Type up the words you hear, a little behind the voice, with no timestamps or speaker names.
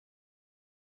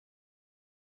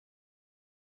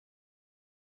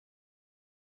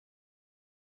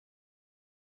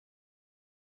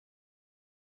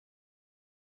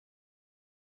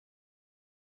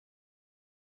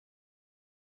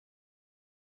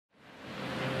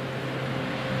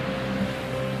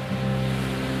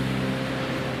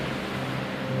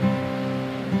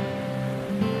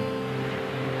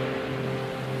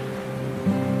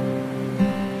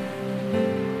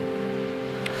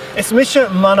Is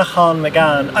Manchán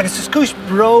Magan, agus is cúis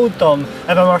brod dom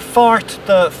mar fart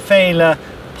de féile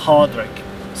Pádraig.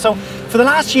 So, for the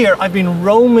last year, I've been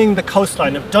roaming the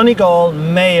coastline of Donegal,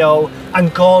 Mayo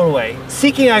and Galway,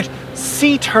 seeking out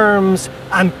sea terms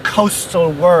and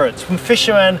coastal words from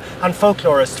fishermen and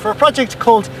folklorists for a project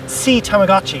called Sea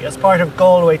Tamagotchi as part of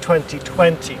Galway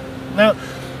 2020. Now,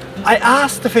 I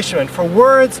asked the fishermen for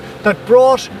words that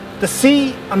brought the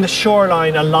sea and the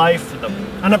shoreline alive for them,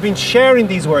 and I've been sharing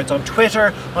these words on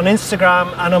Twitter, on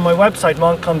Instagram and on my website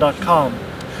moncon.com.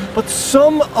 But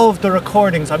some of the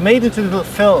recordings I made into little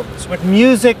films with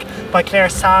music by Claire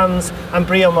Sands and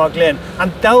Bria Moglin,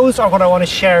 and those are what I want to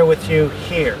share with you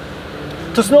here.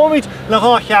 Tus nóid le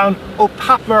rácheann ó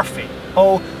Pat Murphy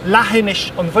ó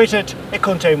Leathanis an Bhuited I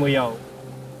Cunta Muyo.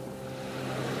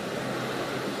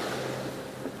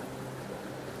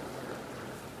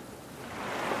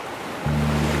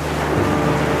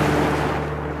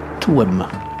 Tuam.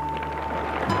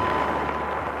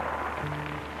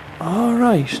 All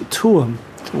right, tuam.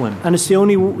 Tuam. And it's the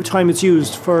only time it's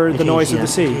used for the noise of the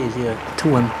sea? It is, yeah.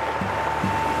 Tuam.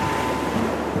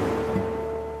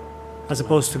 As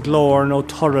opposed to glór, no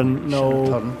turren, no...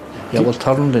 Yeah, well,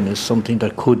 turren is something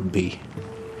that could be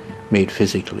made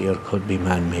physically or could be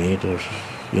man-made, or,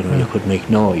 you know, you could make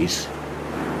noise.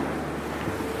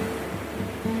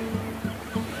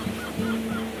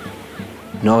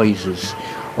 Noise is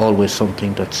always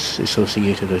something that's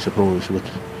associated, I suppose, with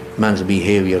man's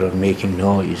behaviour of making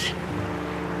noise.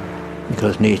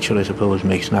 Because nature, I suppose,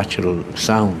 makes natural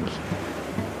sounds,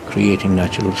 creating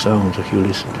natural sounds if you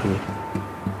listen to it.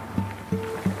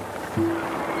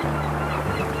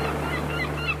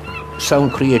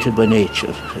 Sound created by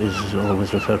nature is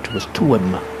always referred to as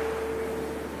tuam.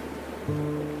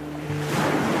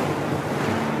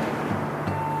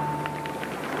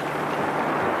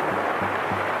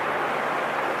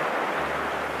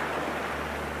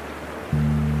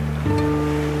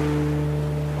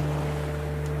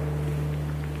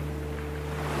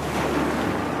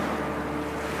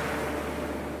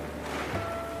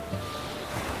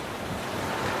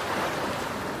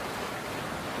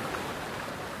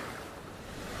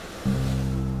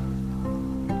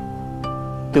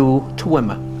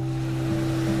 Tuama.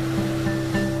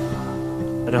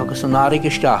 Agus an árig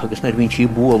isteach agus na bhíonn sí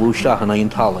bualú isteach na on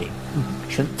talí.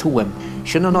 Sin tuam.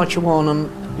 Sin an áit bháin an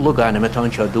lugáine me tá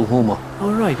anseo dú huma.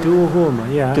 All right, dú huma,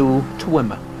 yeah. Dú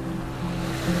tuama.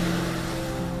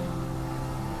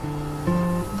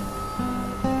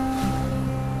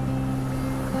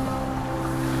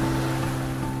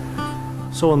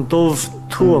 So an dove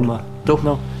tuama?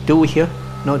 No. Dú here?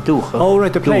 No, Dúcha. Oh,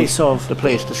 right, the place of... The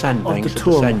place, the sandbanks,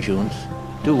 the sand dunes.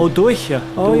 Oh, Dúcha.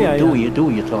 Oh, yeah, yeah.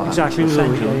 Dúcha, tá. Exactly,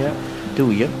 yeah.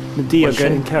 Dúcha. The Díoga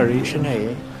in Kerry. Sin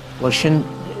é. Well, sin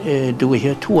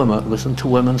Dúcha tuama agus an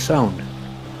tuaman sound.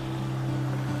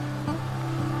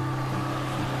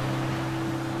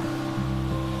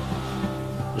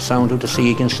 The sound of the sea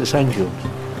against the sand dunes.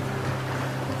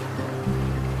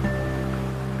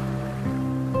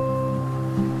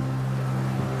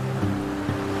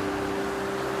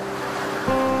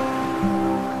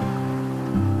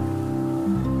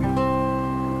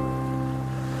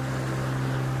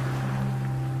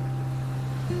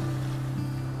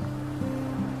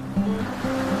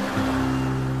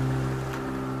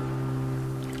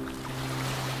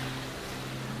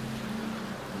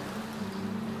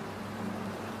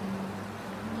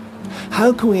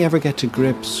 How can we ever get to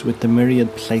grips with the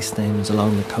myriad place names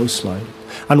along the coastline?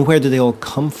 And where do they all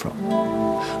come from?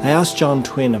 I asked John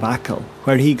Twin of Achill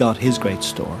where he got his great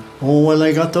store. Oh, well,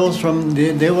 I got those from,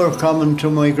 they were common to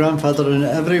my grandfather and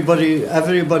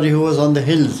everybody who was on the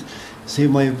hills. See,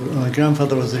 my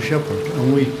grandfather was a shepherd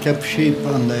and we kept sheep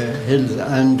on the hills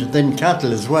and then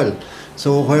cattle as well.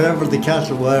 So wherever the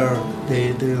cattle were,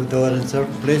 they were in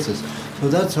certain places. So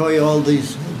that's why all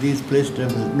these place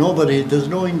names, there's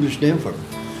no English name for them.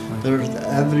 There's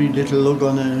every little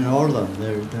Lugan in Orland,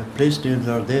 the place names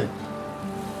are there.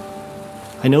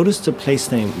 I noticed a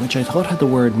place name which I thought had the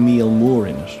word Meal Moor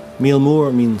in it. Meal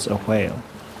Moor means a whale,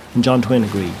 and John Twin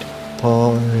agreed.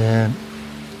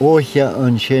 Óhia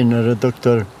an sin a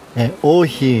doctor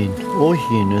óhín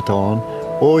atán,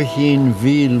 óhín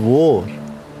víl mór.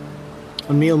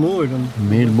 An Meal Moor then?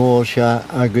 Meal mór se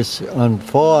agus an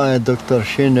fá doctor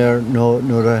sin no a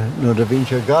bhín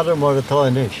se gadar mar atá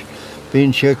inis.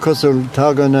 Bhín se cosúil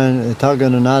tagan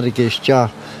an airg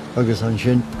isteach agus an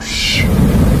sin.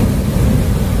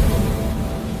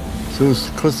 Sús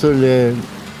cosúil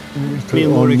Meal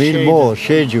mór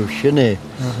séidiú sin é.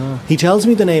 He tells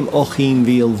me the name Ochín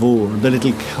Víl Mhór, the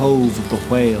little cove of the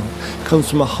whale, comes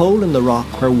from a hole in the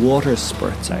rock where water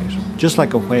spurts out, just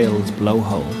like a whale's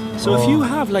blowhole. So if you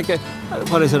have like a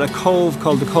cove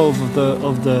called the Cove of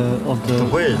the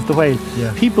Whale,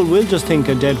 Yeah. people will just think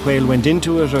a dead whale went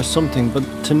into it or something, but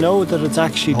to know that it's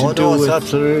actually to do no, it's with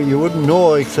absolutely, you wouldn't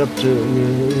know except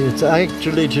it's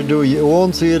actually to do, you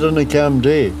won't see it on a calm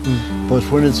day, but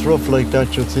when it's rough like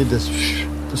that, you'll see this.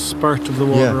 the spurt of the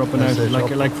water up and out,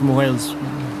 like from a whale's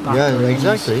back. Yeah, or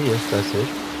exactly, yes, that's it.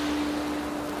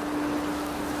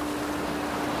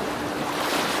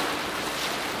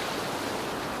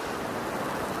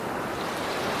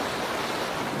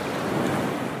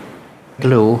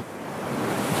 Glow.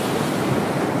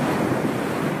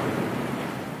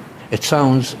 It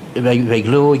sounds very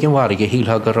glow again. Warige he'll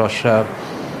have garasha.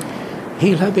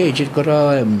 He'll have aged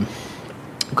gara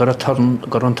turn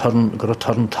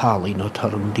tali no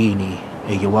turn dini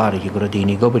warige gara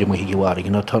dini gobri mo warige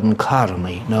no turn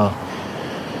carni no.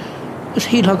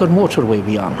 He'll have got motorway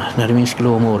beyond. That means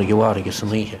glow more warige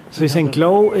samlihe. So you're saying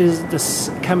glow is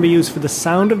this can be used for the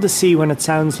sound of the sea when it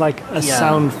sounds like a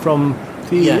sound from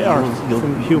the earth,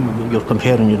 from human. You're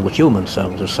comparing it with human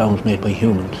sounds, or sounds made by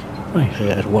humans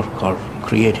at work, or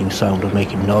creating sound or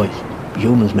making noise.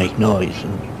 Humans make noise,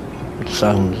 and the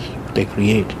sounds they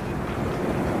create.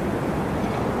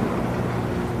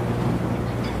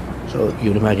 So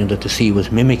you'd imagine that the sea was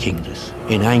mimicking this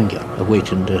in anger,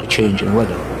 awaiting the change in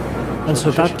weather. And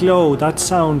so that glow, that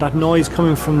sound, that noise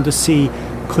coming from the sea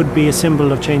could be a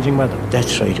symbol of changing weather.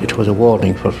 That's right, it was a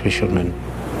warning for fishermen.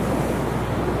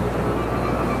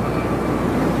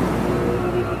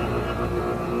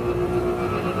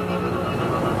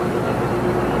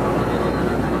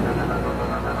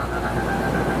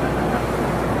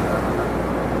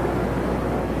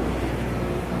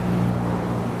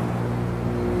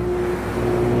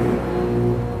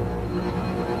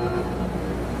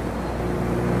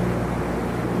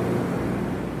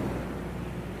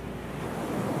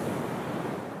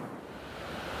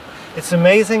 It's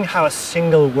amazing how a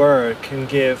single word can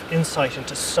give insight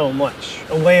into so much.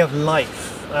 A way of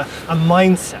life, a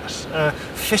mindset, a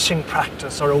fishing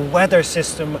practice, or a weather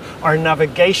system, or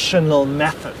navigational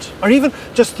method, or even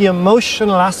just the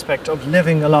emotional aspect of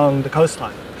living along the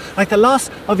coastline. Like the loss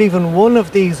of even one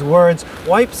of these words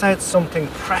wipes out something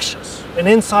precious, an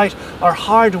insight or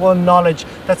hard-won knowledge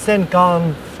that's then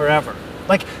gone forever.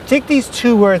 Like, take these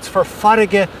two words for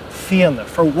farige fianna,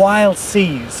 for wild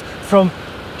seas, from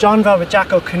John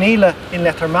Valvijako Canila in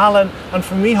Lettermalan, and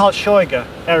from Mihal Shoiga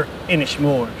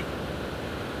Inishmord.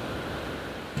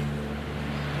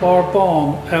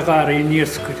 Barbon agari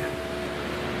nieskud.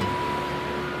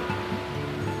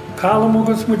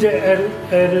 Kalamugus muje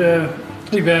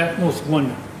libe nos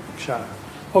sha.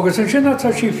 Agus in sinna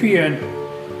ta si fian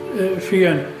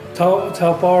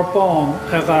ta barbon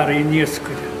agari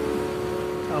nieskud.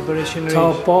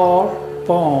 Ta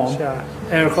barbon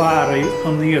agari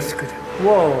on nieskud.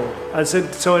 Whoa! And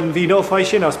so in Vino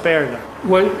Faishin as Berna.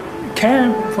 Well,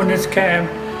 when it's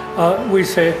we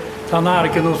say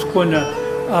Tanarganus Quina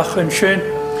Achanshin.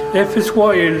 If it's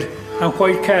wild and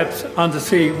white caps on the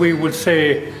sea, we would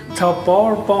say Ta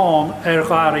Barbon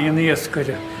Ergari in the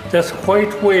Escuda. That's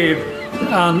white wave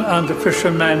on the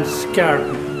fisherman's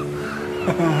garden.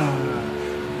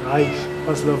 Right,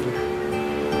 that's lovely.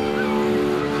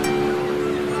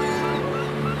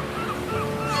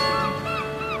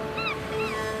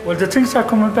 Well, the things are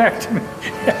coming back to me.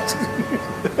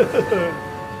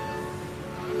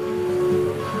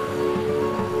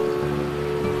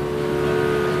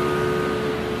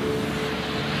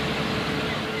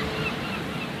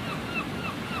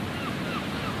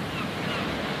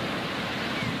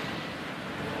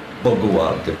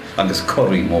 Buggawarga, and this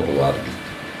curry motorwarga.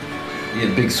 You had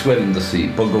a big swell in the sea,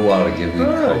 Buggawarga, we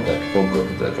call that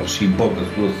bugger, that was she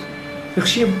buggers was. Is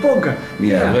she a bugger?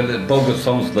 Yeah, well, a bugger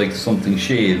sounds like something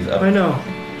shade. I know.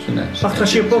 Ach,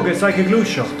 she a bugger, it's like a glue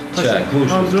shot. Yeah, glue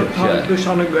shot, yeah. Glue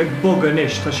shot, like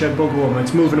bugger-ish, she a bugger woman,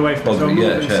 it's moving away from bugger,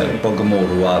 yeah, bugger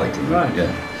motorwarga. Right.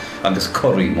 Yeah. And this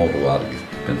curry motorwarga,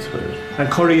 depends where. And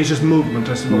curry is just movement,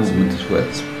 I suppose. Movement as well,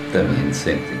 it's definitely the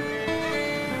same thing.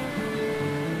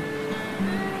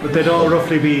 But they'd all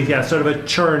roughly be, yeah, sort of a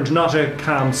churned, not a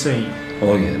calm sea.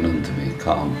 Oh yeah, nothing to be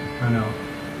calm. I know.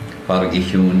 Faragi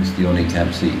Hune's the only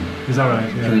calm sea. Is that right?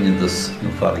 Yeah. Cunidus, no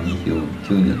Faragi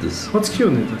Cunidus. What's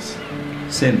Cunidus?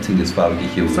 Same thing as Faragi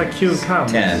Hune. It's like Cune calm.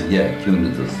 Can, yeah,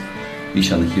 Cunidus.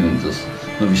 Vishan Cunidus.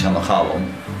 No Vishan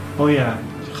Hallam. Oh yeah.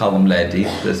 Hallam Lady,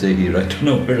 they say here, I don't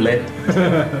know where led.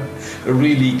 A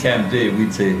really calm day,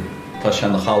 we'd say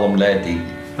Tashan Hallam Lady.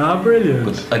 Ah, brilliant.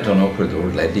 But I don't know where the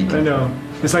word lady came. I know.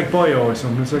 It's like boyo or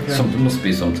something. It's okay. Something must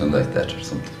be something like that or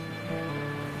something.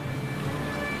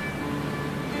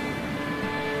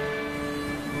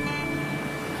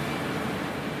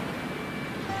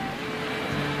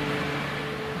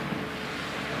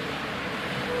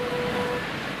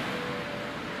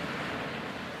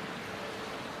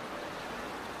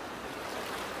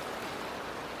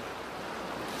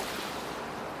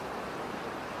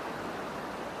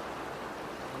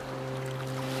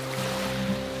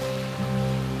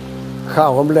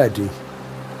 Chawam Lady.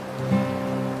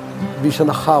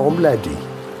 Vishana Chawam Lady.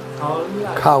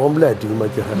 Chawam Lady, my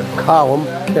dear. Chawam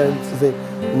can't say.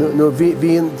 No,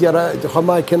 we in Diara, the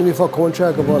Hamai can we for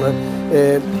contract of one.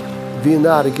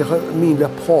 Vinari, mean the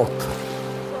port.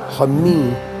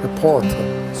 Hamin, the port.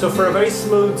 So for a very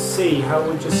smooth sea, how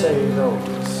would you say it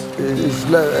goes? It's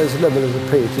as level as a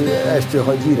plate, as to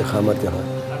Hajira Hamadiha.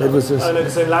 It was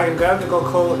a lag ground to go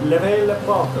call level the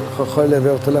port.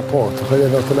 Level to la port,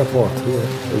 level to la port,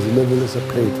 as level as a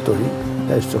plate to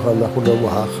him, as to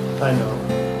Hanahulawah. I know.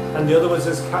 And the other was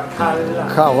this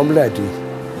Cawam Laddie.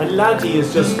 And laddie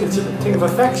is just, it's a thing of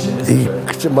affection, isn't it?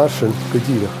 It's a Martian,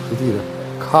 Gadira.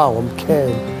 Cawam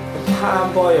can.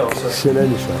 Calm boy also.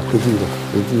 Silenisha, Gadira.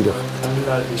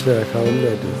 Cawam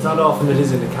Laddie. It's not often it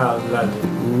is in the Cawam Laddie.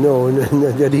 No,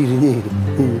 that easy.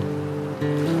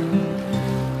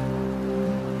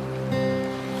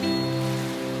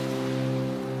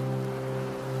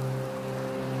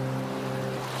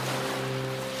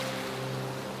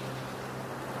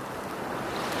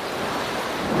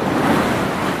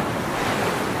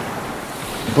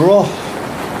 Bruff,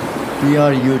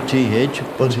 B-R-U-T-H,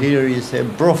 but here you say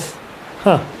bruff.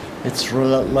 Huh. It's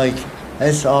like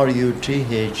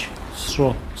S-R-U-T-H.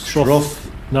 Struff. Struff.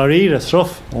 Narira,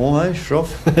 struff. Oh, aye, struff.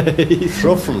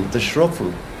 Shruffle, the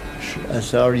shruffle.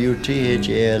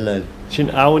 S-R-U-T-H-A-L-L. Shin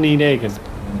Awani Nagan.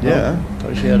 Yeah,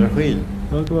 but she had a wheel.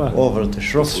 Oh, go on. Over the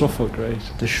shruffle. Struffle, great.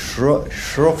 The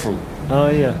shruffle. Oh,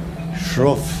 yeah.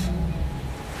 Shruff.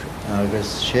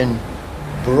 Agus shin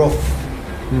bruff.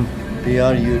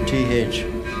 B-R-U-T-H.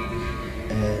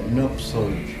 Nope,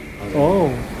 sorry.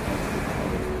 Oh.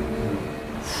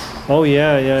 Oh,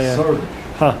 yeah. Sorry.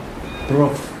 Huh.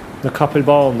 Bruff. Na couple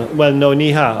ball. Well, no,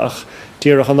 ní ha. Ach,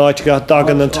 dír an áit got dog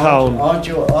in the town.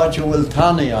 Áitiu will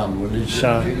tani an, will it?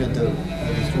 Sure.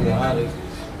 Agus tú harig,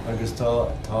 agus tá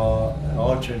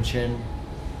áitiu sin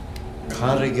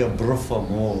carige bruffa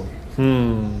mór.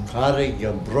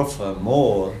 Carige bruffa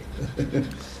mór.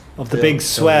 Of the big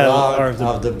swell, or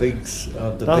of the big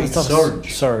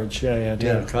surge. Surge, yeah.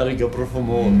 Yeah, carige bruffa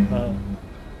mór.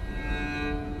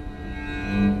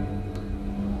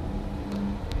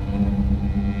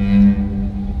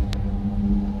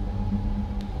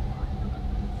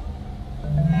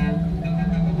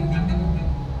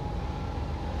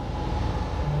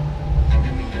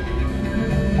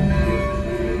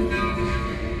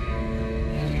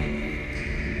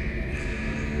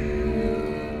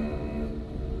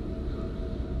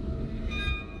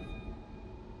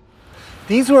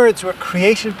 These words were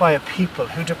created by a people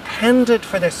who depended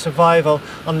for their survival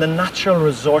on the natural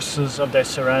resources of their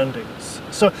surroundings.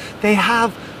 So they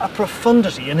have a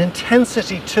profundity, an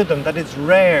intensity to them that is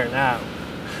rare now.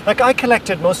 Like, I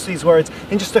collected most of these words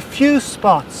in just a few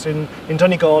spots in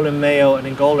Donegal, in Mayo and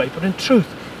in Galway, but in truth,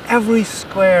 every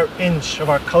square inch of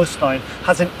our coastline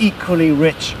has an equally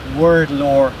rich word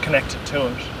lore connected to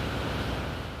it.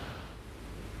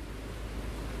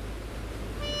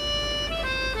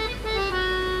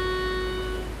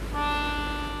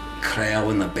 Crow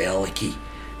in the Bellicky.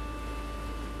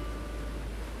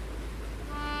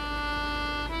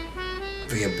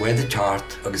 We have the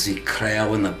tart, agus the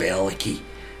crow in the Bellicky.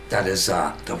 That is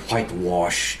the white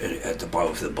wash at the bow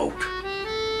of the boat.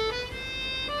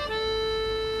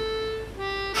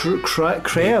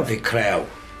 Crave? The crow.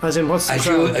 As in, what's the As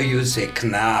crow? you say,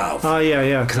 knav. Oh,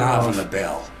 yeah. Knav on the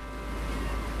bell.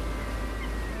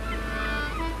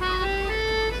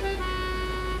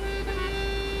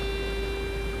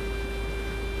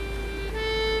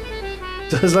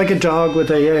 It's like a dog with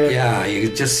a, Yeah, you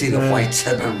can just see the whites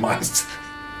in her mouth.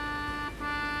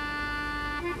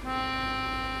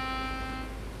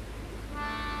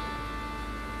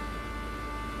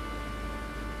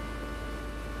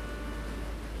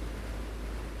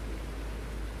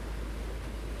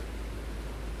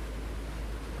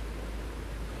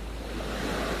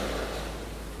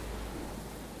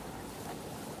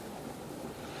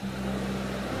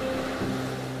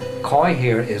 Koi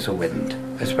here is a wind,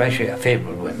 especially a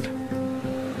favourable wind.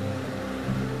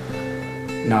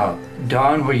 Now,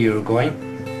 down where you're going,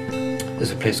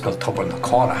 there's a place called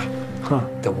Tubernacora,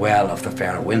 the well of the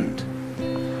fair wind.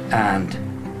 And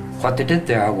what they did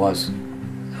there was,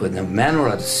 when the men were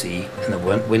at the sea and the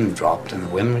wind dropped and the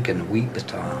women were getting a wee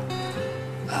bit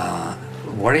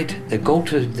worried, they'd go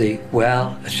to the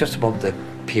well, it's just above the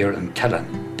pier in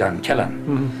Killen, down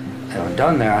Killen. They went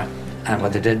down there, and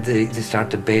what they did, they started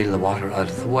to bail the water out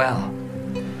of the well.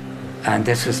 And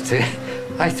this was to,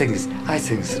 I think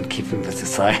it's in keeping with the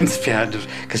science behind it,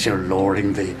 because you're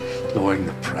lowering the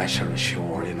pressure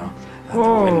ashore, you know, and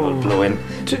the wind will blow in.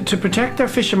 To protect their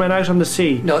fishermen out on the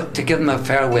sea? No, to give them a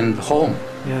fair wind home.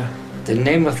 Yeah. The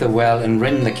name of the well in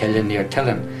Rinnakelly near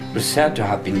Tillin was said to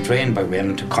have been drained by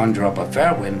wind to conjure up a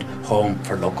fair wind home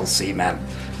for local seamen.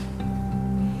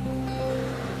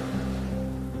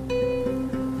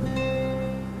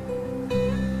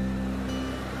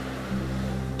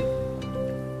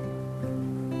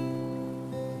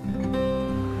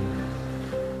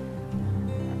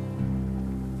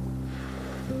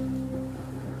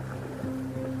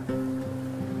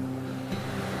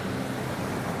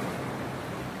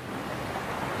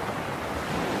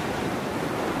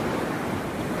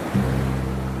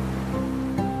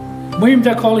 Wave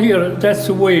they call here, that's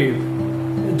the wave.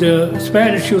 The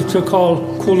Spanish used to call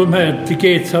Coolum Head the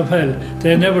gates of hell.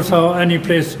 They never saw any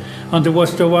place on the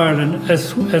west of Ireland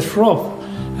as rough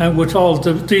and with all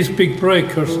these big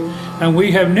breakers. And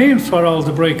we have names for all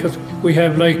the breakers. We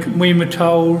have like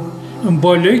Muimataur and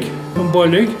Bolig,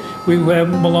 we have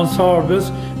Mulan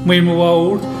Sorbis,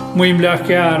 Muimawur,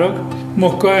 Muimlachiarag,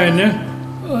 Mokane,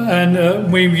 and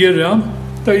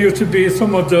Muimyiram. There used to be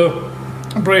some of the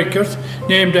breakers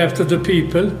named after the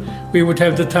people. We would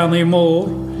have the Tanny Moor,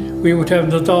 we would have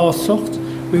the Dawsucht,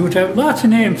 we would have lots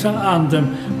of names on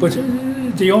them, but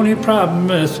the only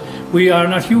problem is we are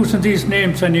not using these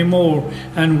names anymore,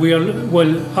 and we are,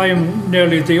 well, I am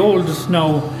nearly the oldest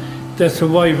now that's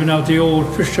surviving of the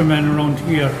old fishermen around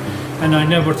here, and I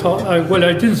never thought, I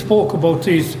didn't spoke about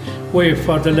these waves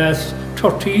for the last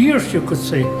 30 years, you could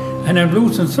say, and I'm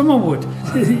losing some of it.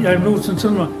 I'm losing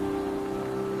some of it.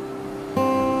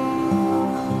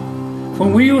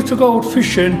 When we used to go out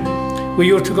fishing, we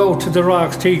used to go to the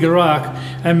rocks, Teagle Rock,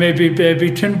 and maybe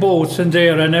 10 boats in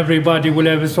there, and everybody would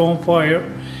have his own fire,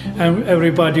 and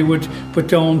everybody would put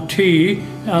down tea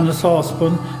on a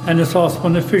saucepan, and a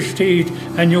saucepan of fish to eat,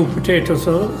 and new potatoes,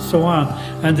 so on.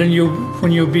 And then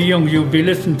when you'd be young, you'd be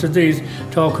listening to these,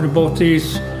 talking about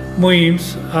these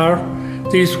memes or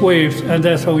these waves, and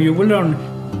that's how you will learn.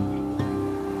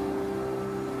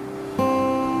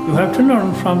 You have to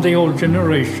learn from the old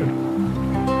generation.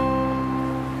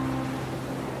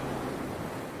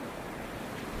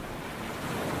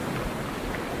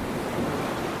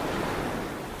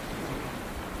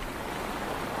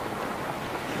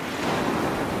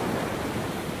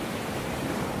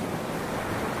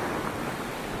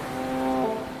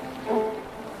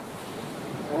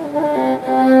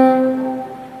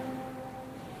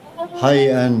 High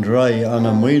and dry on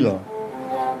a muile.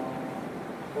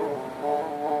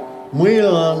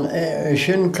 Muile on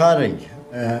Shin Carrig,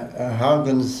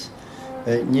 Hagens,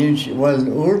 well,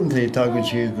 Urnthy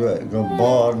Tagachi go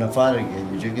bar na Farrig,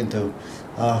 you can to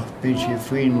Pinchy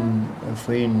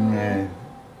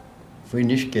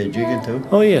Fwinishke, you can to.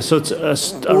 Oh, yeah, so it's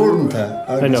Urntha,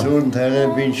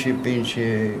 Urntha, Pinchy,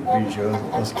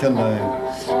 was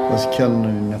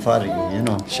killing na Farrig, you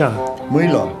know. Sha.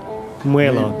 Muile.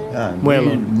 Muile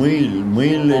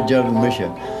Jordan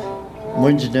Mission.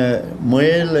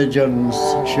 Muile Jordan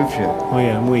Shifsha. Oh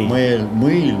yeah, Muile,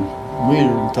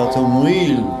 that's a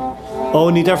muile. Oh,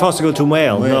 need there fast to go to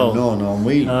Muile? No,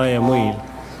 muile. Oh yeah, Muile.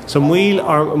 So Muile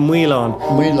or Muilon?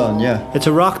 Muilon, yeah. It's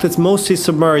a rock that's mostly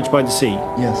submerged by the sea.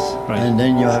 Yes, right. And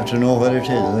then you have to know where it is.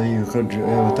 You could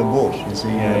with the boat, you see,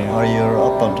 or you're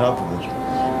up on top of it.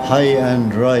 High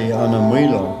and dry on a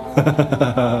muilon.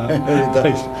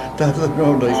 That's an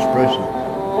old expression.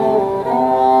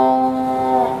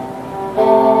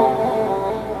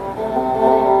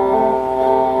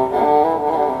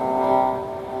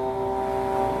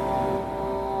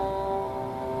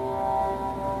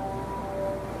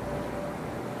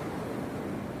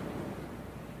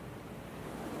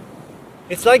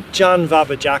 It's like John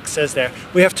Vabajak says there,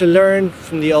 we have to learn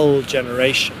from the old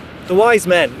generation. The wise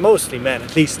men, mostly men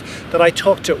at least, that I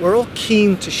talked to were all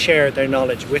keen to share their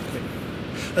knowledge with me.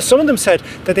 Some of them said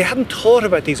that they hadn't thought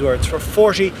about these words for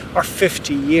 40 or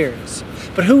 50 years.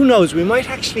 But who knows, we might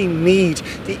actually need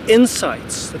the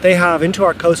insights that they have into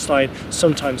our coastline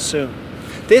sometime soon.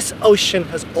 This ocean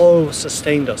has always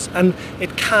sustained us, and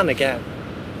it can again.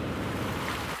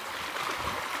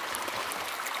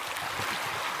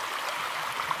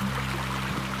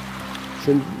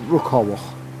 Sin Rukhawach.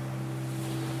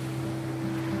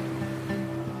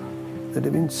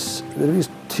 There is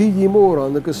tea more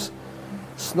on because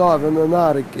Snaven and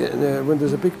Arik, when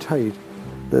there's a big tide,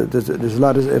 there's a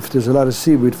lot of, if there's a lot of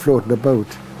seaweed floating about,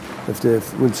 if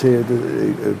we'll say a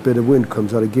bit of wind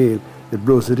comes or a gale, it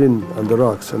blows it in on the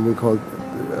rocks, and we call it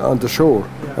on the shore,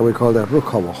 and we call that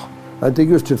Rukhawach. And they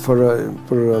used it for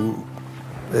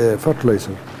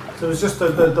fertilizer. So it's just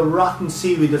the rotten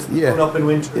seaweed that's put up in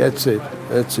winter? Yeah,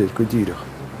 that's it, good deal.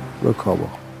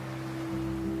 Rukhawach.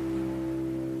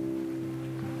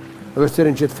 Agus they're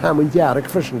in jet famine Yarrick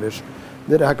fishing this.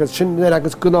 Nid agus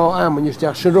gná am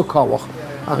isteach sin rucáhach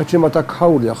a sin mat a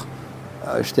cáileach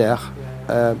isteach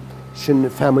sin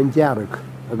femin dearach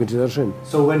agus sin.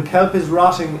 So when kelp is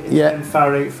rotting in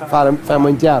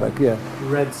femin dearach, yeah.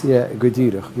 Red Sea. Yeah, go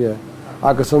díirech, yeah.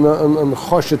 Agus an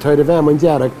choiste tuir a femin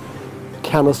dearach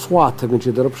cena swat agus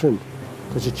sin op sin.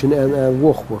 Tá sé sin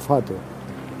bhuach war fada.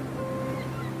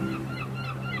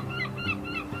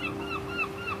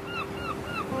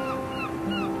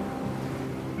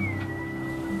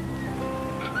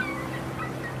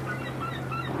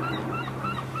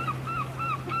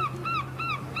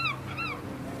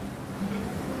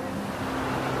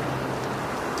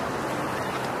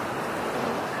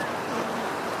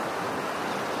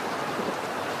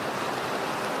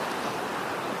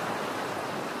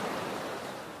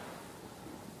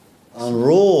 An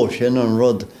ró sin an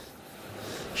rud.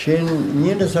 Sin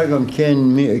nílas agam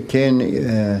cén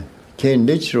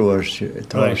litróir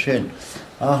tá sin.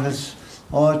 Agus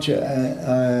áit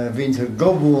bhín a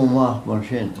gobú amach mar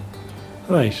sin.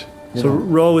 Right. So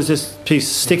row is this piece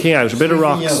sticking out, a bit of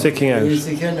rock sticking out. It's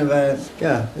a kind of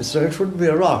it wouldn't be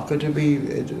a rock, it'd be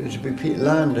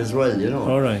land as well, you know.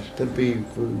 All right. It'd be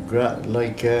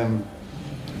like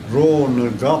Roan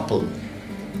or Goppel,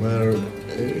 where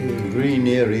green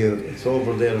area, it's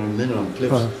over there on Minnow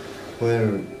Cliffs,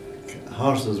 where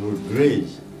horses would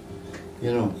graze,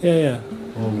 you know. Yeah.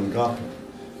 Roan or Goppel.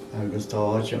 Agus tá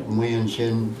áit muon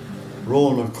sin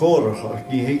Roan or Corach,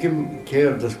 ní hiigim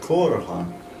céir das Corach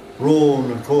an.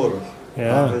 Roan or Corach.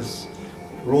 Yeah. Agus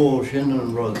ró sin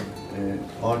an rud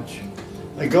áit.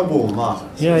 A gobbo amach.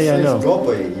 Yeah, no.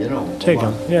 Gobbo, you know. Take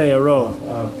him. Yeah, row.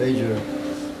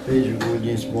 Beidir go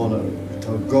níos móna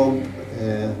tá gob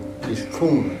is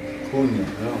cúna, you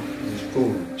know, is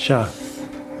cúna. Sure.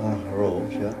 Ró,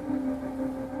 yeah.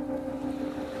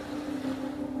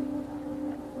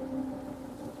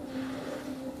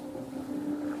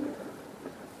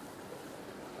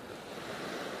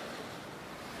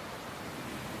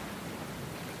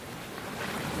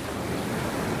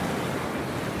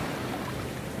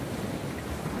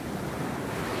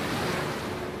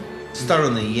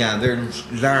 Sturny, yeah, they're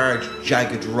large,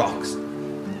 jagged rocks.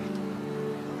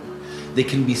 They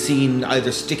can be seen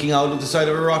either sticking out of the side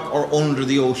of a rock or under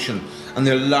the ocean, and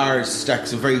they're large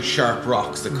stacks of very sharp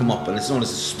rocks that come up, and it's known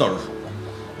as a stur,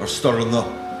 or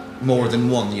sturna, more than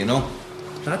one, you know.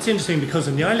 That's interesting because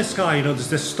in the Isle of Skye, you know, there's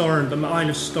this Stur, the Isle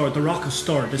of Stur, the Rock of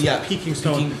Stur, this peaking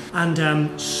stone, and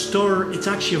Stur, it's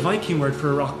actually a Viking word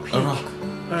for a rock. Peak. A rock.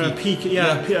 Peak,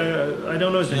 I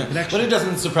don't know his name. But it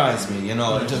doesn't surprise me, you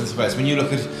know. It doesn't surprise me. When you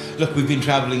look, we've been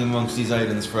travelling amongst these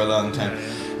islands for a long time.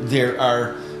 There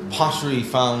are pottery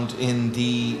found in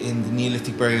the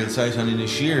Neolithic burial site on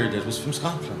Inisheer that was from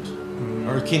Scotland,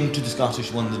 or akin to the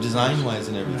Scottish one, the design-wise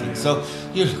and everything. So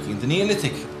you're looking at the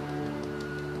Neolithic.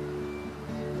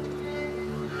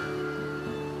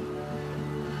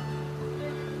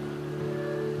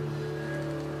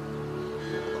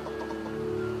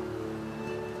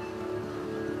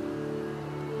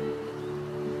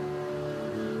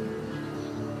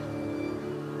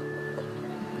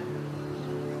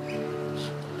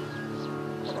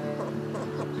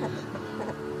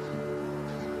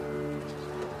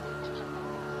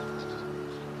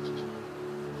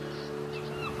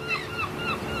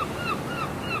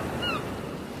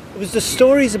 It was the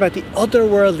stories about the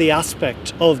otherworldly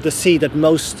aspect of the sea that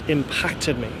most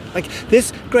impacted me. Like,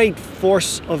 this great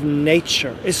force of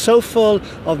nature is so full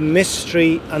of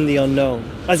mystery and the unknown,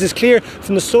 as is clear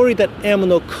from the story that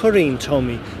Eamon O'Curreen told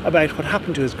me about what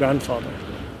happened to his grandfather.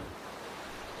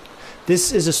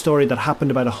 This is a story that happened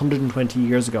about 120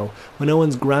 years ago, when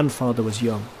Owen's grandfather was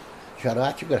young.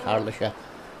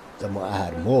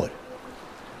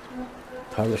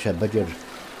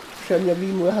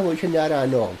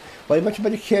 Why much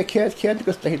better care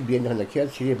because they had been on the care,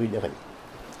 she had been on.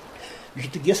 You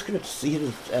should guess to see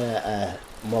it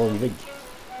Molly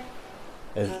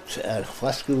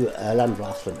Flasco Land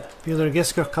Roslin. The other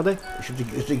Gisker, Caddy? You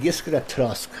should guess at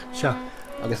Trask. Sure.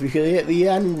 I guess we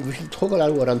should talk a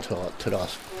lot on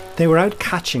Trask. They were out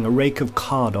catching a rake of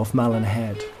cod off Malin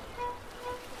Head.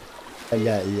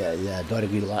 Yeah,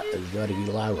 Dorigi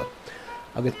Lawa.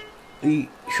 I get the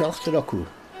Shastaroku,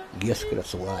 Gisker at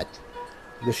Swat.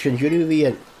 The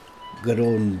Shinjuri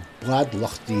Garon Blad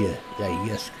Lachti,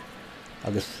 yes.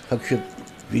 August Huckship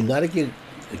Vinarigi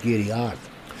Gary Art.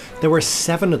 There were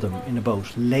 7 of them in a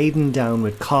boat, laden down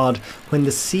with cod, when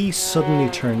the sea suddenly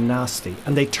turned nasty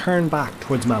and they turned back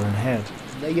towards Malin Head.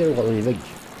 They are all in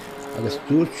August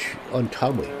Dutch on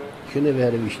Tommy, she never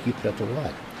had a skip at the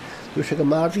lad. You should a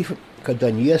marty for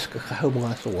Cadaniesca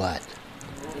Haumas a lad.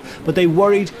 But they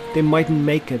worried they mightn't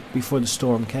make it before the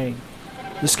storm came.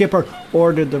 The skipper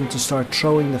ordered them to start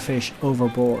throwing the fish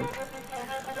overboard.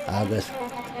 Agus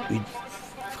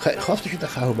chosta si a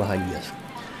chaú behanías.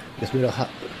 Gus mé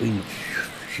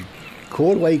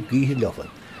cóhhaid gíhí ofan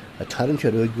a taran se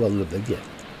roiid bháil le bige.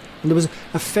 And there was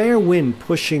a fair wind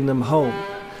pushing them home,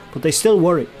 but they still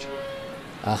worried.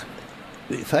 Ach,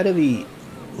 fear a bhí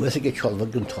was get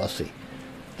cholfad gan tosaí.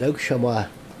 Dawg se má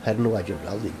her nóidir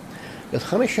bralí. Gus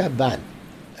chama se ban,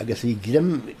 agus í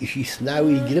grim sí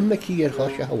snáí grimmaí ar chá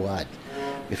se hahád,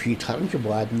 if she taran se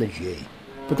bhád na dé.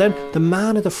 But then the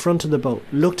man at the front of the boat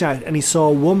looked out and he saw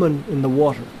a woman in the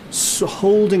water, she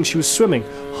was swimming,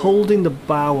 holding the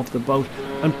bow of the boat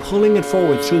and pulling it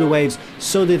forward through the waves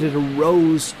so that it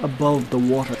arose above the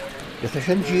water. Gus a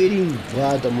sin déirín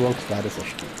bhád am rong far is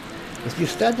isci. Gus you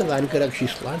stad of anchor ag sí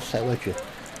slán saoite,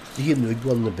 dí nuid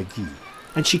bháil na bigí.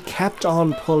 And she kept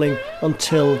on pulling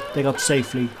until they got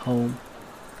safely home.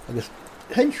 Agus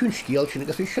hen siún scéal sin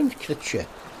agus sin critse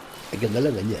ag an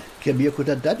nalangine, ce bí chud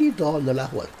a dadí dá na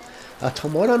lehhail, a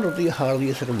tamar an rudí hárlaí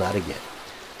is ar an aige,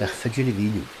 nach fidir a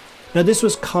víniu. Now this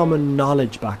was common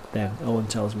knowledge back then, Owen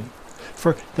tells me,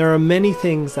 for there are many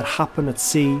things that happen at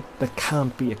sea that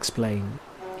can't be explained.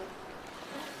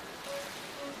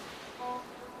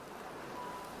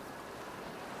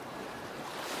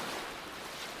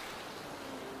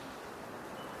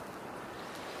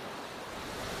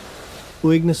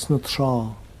 Uignas na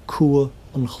trá, cua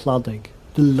an chladig,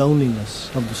 the loneliness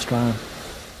of the strand.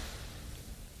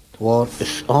 War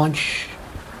is áins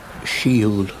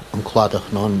síúil an chladach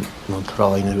ná an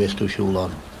tráin a bhéistú siúil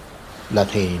an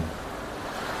latéin.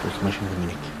 Dus me sin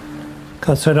gomininic.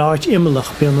 Cos ar áit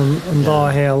imimeach bíon an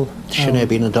dáhéal. Sinné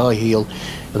bíon an dáhíal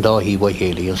an dáhí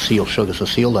bhahéalaí an síl segus a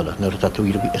sílala nuair a tú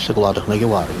is a gladach na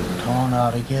gháir.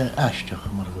 Tá áige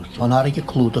eisteach mar bhúr. Tá áige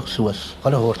clúdach suas,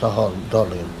 chuir a thuirt a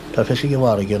dálaíon. Tá fis i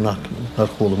gháige nach ar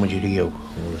chola mu díríomh,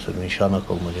 agus a mí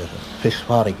seanachil mu déta. Fis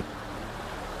áige.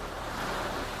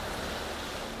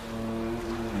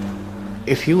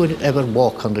 If you would ever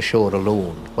walk on the shore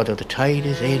alone, whether the tide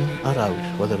is in or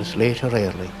out, whether it's late or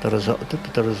early, there's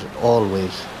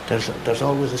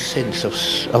always a sense of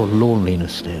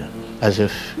loneliness there, as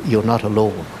if you're not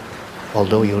alone,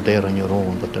 although you're there on your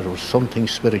own, but there was something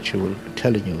spiritual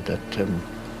telling you that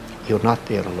you're not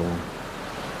there alone.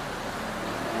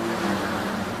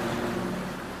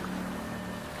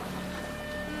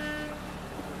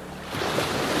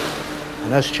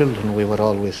 And as children we were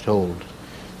always told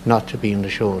not to be on the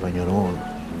shore on your own.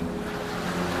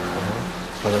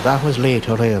 Whether that was late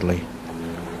or early.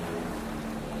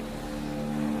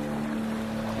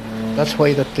 That's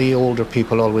why that the older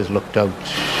people always looked out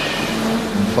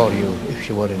for you if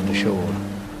you were in the shore.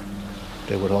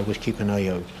 They would always keep an eye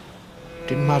out.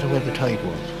 Didn't matter where the tide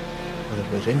was, whether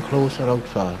it was in close or out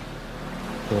far.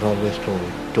 They were always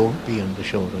told, don't be on the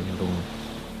shore on your own.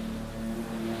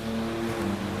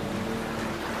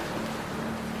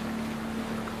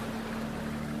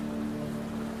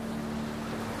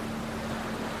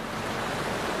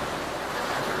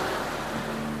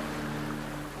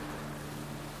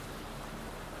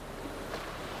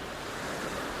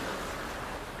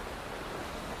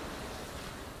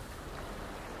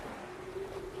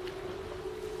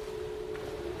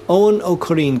 Owen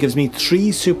O'Correen gives me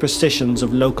 3 superstitions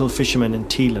of local fishermen in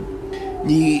Teelan.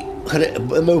 Ní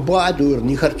bádúr,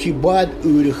 ní chartí bád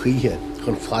úr chuíthe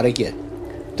chun farige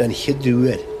den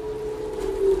chidúir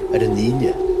ar an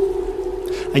níine.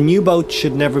 A new boat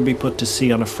should never be put to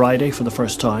sea on a Friday for the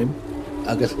first time.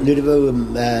 Agus nuair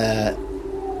bh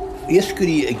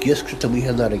iascurí a giscrit am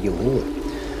íhan ar a gihór.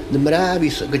 Na mrá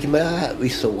bhí sa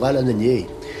bhála na né.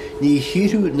 Ní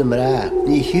hiú na mrá,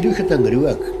 ní hiúcha an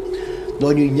grúach. No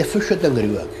you never should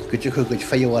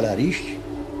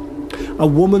A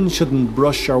woman shouldn't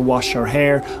brush or wash her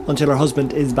hair until her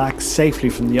husband is back safely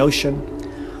from the ocean.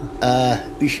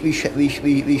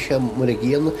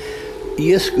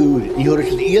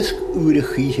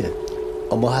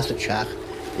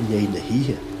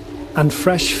 And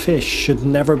fresh fish should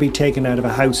never be taken out of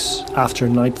a house after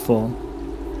nightfall.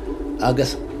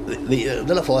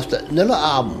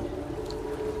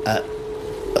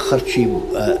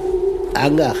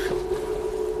 Angach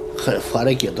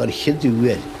farige dan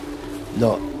chidúil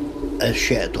no a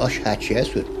sé dos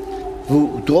hatchesur.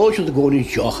 Who dodge the going in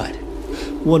jochar.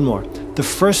 One more. The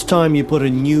first time you put a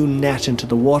new net into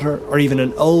the water, or even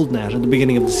an old net at the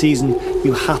beginning of the season,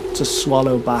 you had to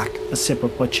swallow back a sip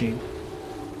of poaching.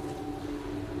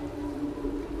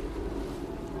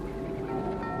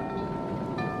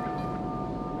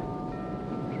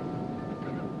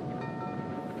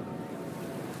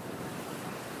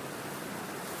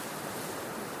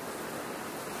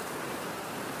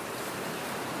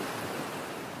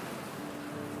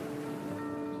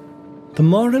 The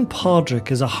Máireann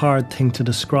Pádraic is a hard thing to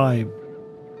describe.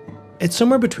 It's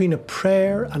somewhere between a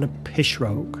prayer and a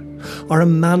pishrogue, or a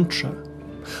mantra,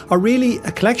 or really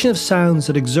a collection of sounds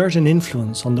that exert an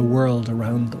influence on the world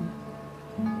around them.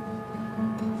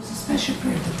 It's a special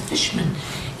prayer that the fishermen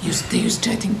used. They used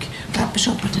to, I think, wrap it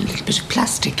up with a little bit of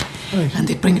plastic, and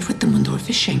they'd bring it with them when they were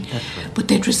fishing. Right. But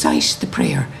they'd recite the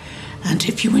prayer, and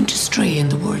if you went astray in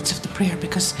the words of the prayer,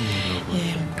 because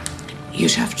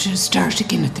you'd have to start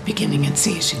again at the beginning and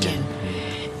say it again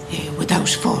without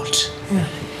fault. Yeah.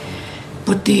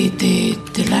 But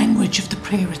the language of the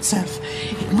prayer itself,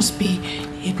 it must be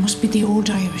the old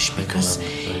Irish, because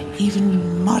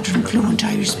even modern fluent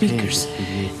Irish speakers,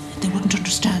 they wouldn't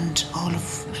understand all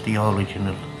of the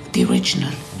original. The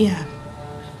original, yeah.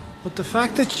 But the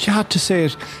fact that you had to say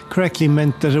it correctly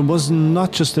meant that it was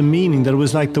not just the meaning, that it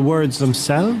was like the words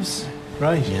themselves,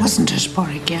 right? Yeah. Wasn't it,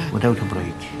 Pádraic? Yeah. Without a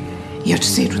break. You had to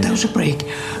say it without a break,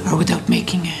 or without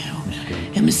making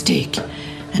a mistake.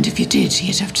 And if you did,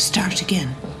 you'd have to start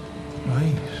again.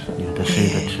 Right. Yeah, they say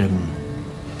that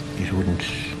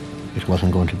it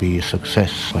wasn't going to be a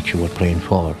success, what you were praying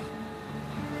for.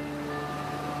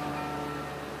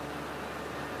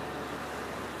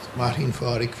 Martin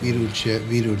Pádraic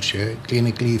Virulce,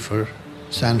 Glina Glífer,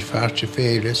 San Farche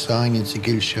Féile, Sáinin sa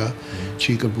Gilseo,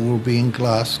 Tígar Búrbíon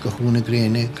Glas, Gahúna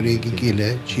Gréine, Grégi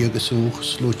Gile, Tíagas Úch,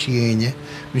 Slótiéine,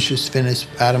 Mrs. Finnis,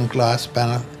 Adam Glas,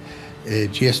 Banna,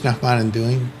 Jes nach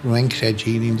Marandúin, Roin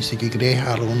Credgín, Mrs. Gré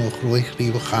Harún, och Roich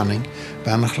Ríba Channing,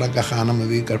 Bannach le Gachanam a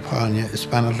bhí Garpáine, is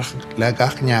Bannach le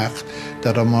Gachneach,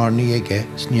 dar a mar níige,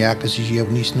 Sniagas is Jíab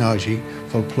níos náisi,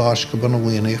 Fol Plás go ban a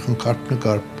Wénaich an Carp na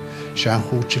Garp, Sean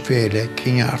Chúte Féile,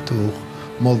 Cine Artúch,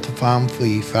 Molta Fam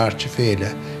Fui, Farche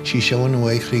Féile, Si Seoin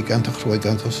Uaich Rí Gantach Roig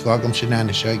Gantas Vagam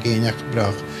Sinana Se Géineach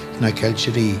Brach, Na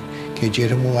Kelcherí, Ke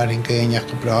Jere Muarin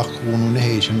Géineach Brach, Wunu na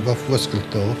Héisian, Baf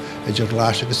Wuskelto, a Jer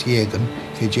Lash agus Jägan,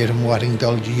 Ke Jere Muarin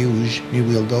Dalji Huge, Ni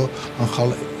Wildo, an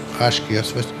Chal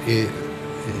Haskias,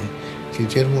 Ke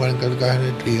Jere Muarin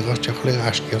Galgahane Dliga, Chachle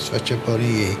Haskias, Vacha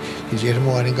Bori, Ke Jere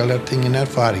Muarin Galer Tingen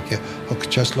Erfarike, Hok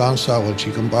Chaslan Sawal,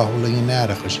 Chicken Bahuling in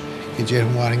Erachas, Ke Jere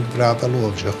Muarin Brava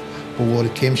Lovjach, Bwor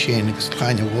Kim Shane agus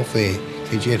Kleine Wofe,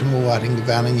 Ke Jere Muarin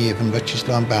Gavan Yeven,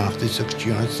 Vachislan Banach, the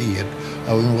Suction Seer,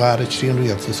 Owen Wara Trin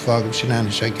Rialtas, Fagam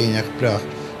Shinanish, Againach Brach,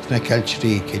 Na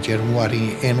Kelchri, Ke Jere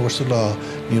Muarin, Enwars Law,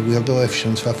 Near Wildo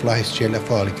Efshans, Faflies, Chela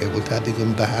Falike, will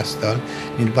Tadigum da Hastal,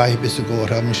 Near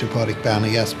Bahibisagora, Mishaporik Banna,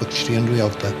 Yaspuk Trin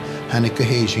Rialta, Hanika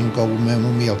Haging, Go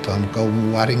Memo Milton, Go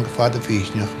Muaring Father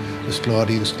Fishnach, the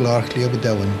Glory is Clarkly of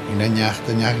Dowan, in a Nacht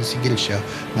and Yahis Gilsha,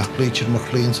 nach Bleacher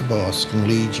McLean's boss, and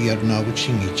Lee Giarna with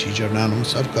Shingichi, Jarnanum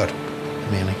Sarkar,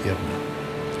 and Anna Hirna.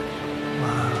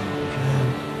 Wow.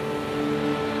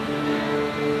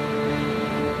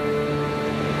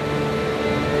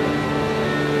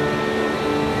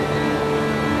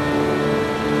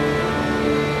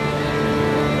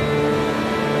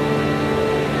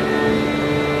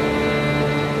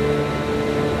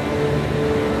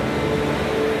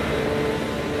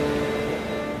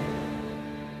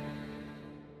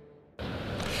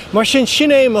 Mar sin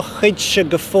é mo chuid se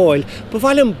go fáil, ba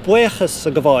bhfuil an buchas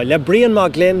a go bháil le Brian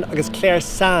Maglin agus Claire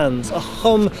Sands, a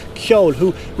chum ceol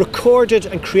who recorded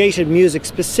and created music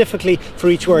specifically for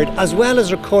each word, as well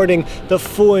as recording the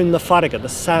fuin na fadaga, the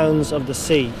sounds of the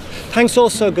sea. Thanks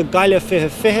also go Gaile Fihe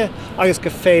Fihe agus go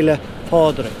Féile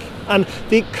Pádraic. And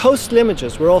the coastal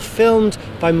images were all filmed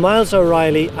by Miles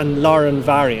O'Reilly and Lauren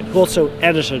Varian, who also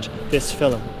edited this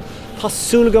film.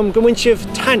 Súlagam go bhain sibh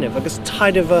tainmh agus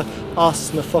taidimh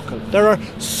as na focail. There are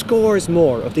scores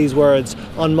more of these words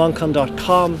on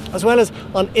Manchán.com, as well as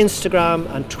on Instagram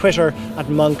and Twitter at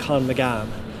Manchán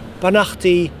Magan.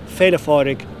 Banachtaí Féile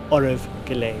Pádraic oribh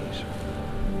go léir.